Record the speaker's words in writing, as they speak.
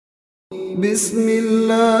بسم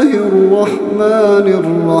الله الرحمن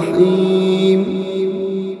الرحيم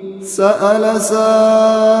سأل سائل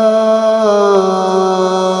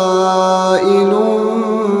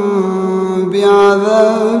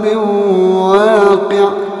بعذاب واقع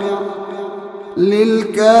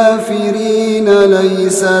للكافرين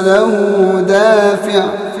ليس له دافع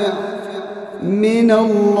من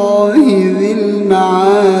الله ذي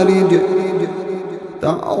المعارج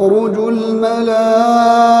تعرج الملائكة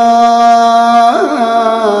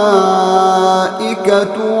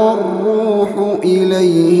والروح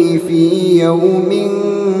إليه في يوم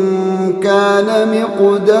كان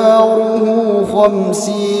مقداره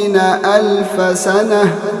 50,000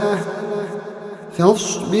 سنة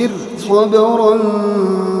فاصبر صبرا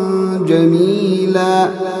جميلا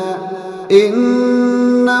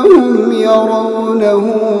إنهم يرونه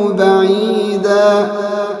بعيدا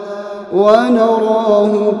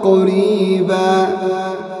ونراه قريبا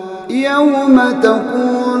يوم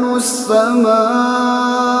تكون السماء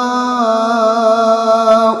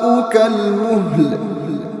كالمهل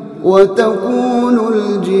وتكون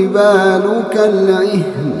الجبال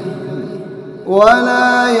كالعهن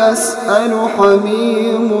ولا يسأل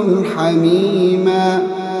حميم حميما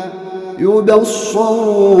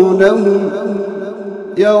يبصرونهم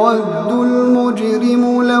يود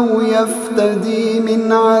المجرم لو يفتدي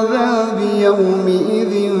من عذاب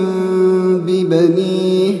يومئذ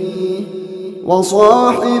ببنيه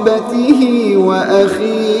وصاحبته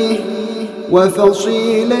وأخيه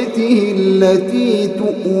وفصيلته التي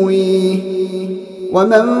تؤويه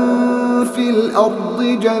ومن في الأرض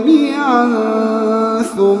جميعا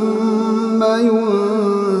ثم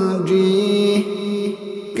ينجيه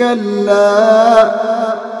كلا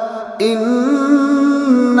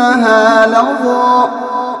إنها لظى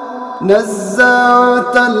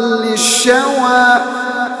نزاعة للشوى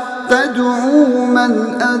تدعو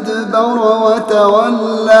من أدبر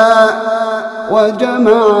وتولى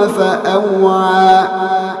وجمع فأوعى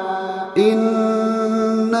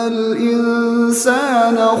إن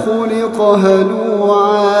الإنسان خلق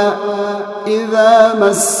هلوعا إذا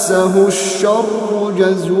مسه الشر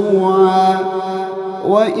جزوعا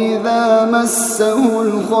وإذا مسه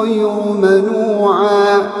الخير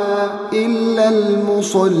منوعا إلا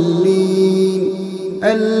المصلين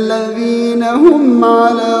الذين هم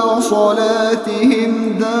على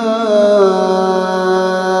صلاتهم دائمون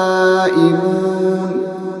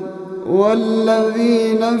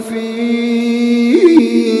والذين في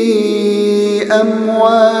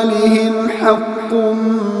أموالهم حق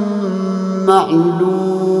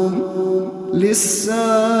معلوم للسائل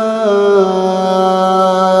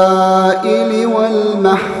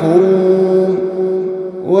والمحروم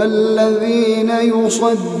والذين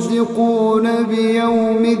يصدقون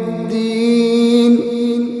بيوم الدين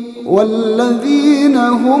والذين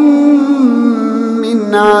هم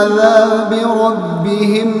من عذاب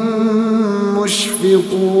ربهم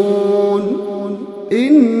مشفقون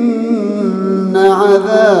إن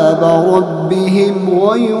عذاب ربهم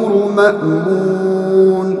غير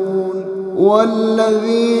مأمون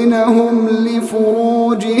والذين هم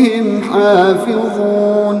لفروجهم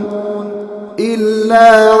حافظون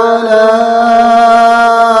إلا على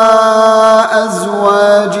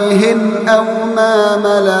أزواجهم أو ما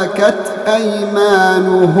ملكت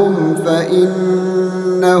أيمانهم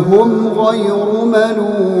فإنهم غير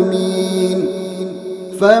ملومين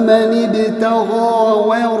فمن ابتغى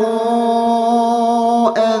وراء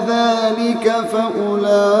ذلك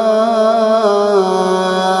فأولئك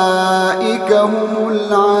هم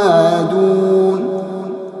العادون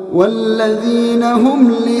والذين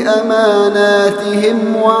هم لأماناتهم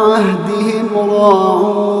وعهدهم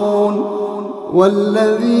راعون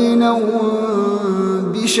والذين هم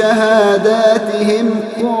بشهاداتهم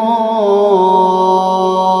قائمون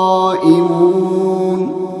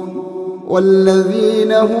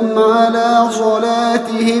والذين هم على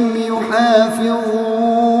صلاتهم يحافظون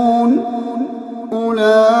أولئك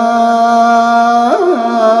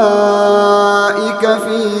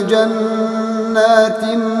في جنات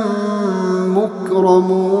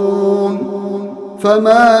مكرمون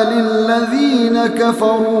فما للذين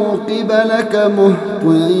كفروا قبلك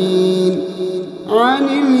مهطعين عن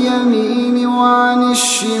اليمين وعن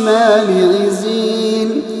الشمال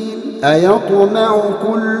عزين أيطمع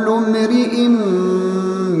كل امرئ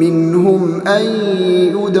منهم أن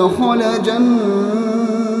يدخل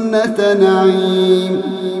جنة نعيم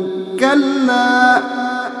كلا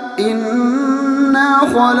إنا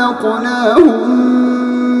خلقناهم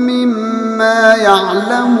مما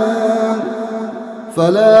يعلمون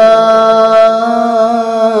فلا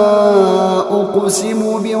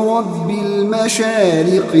أقسم برب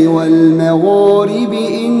المشارق والمغارب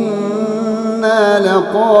إنه إنا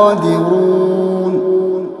لقادرون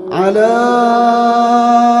على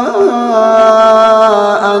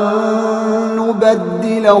أن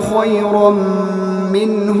نبدل خيرا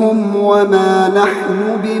منهم وما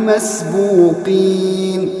نحن بمسبوقين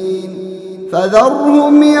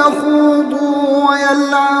فذرهم يخوضوا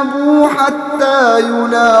ويلعبوا حتى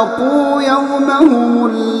يلاقوا يومهم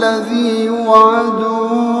الذي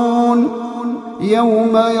يوعدون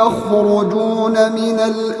يوم يخرجون من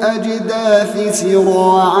الأجداث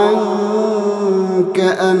سراعا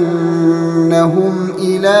كأنهم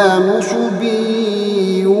إلى نصب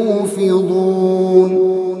يوفضون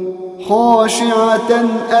خاشعة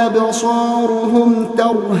أبصارهم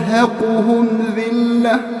ترهقهم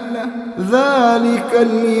ذلة ذلك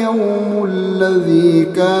اليوم الذي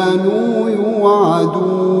كانوا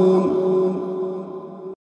يوعدون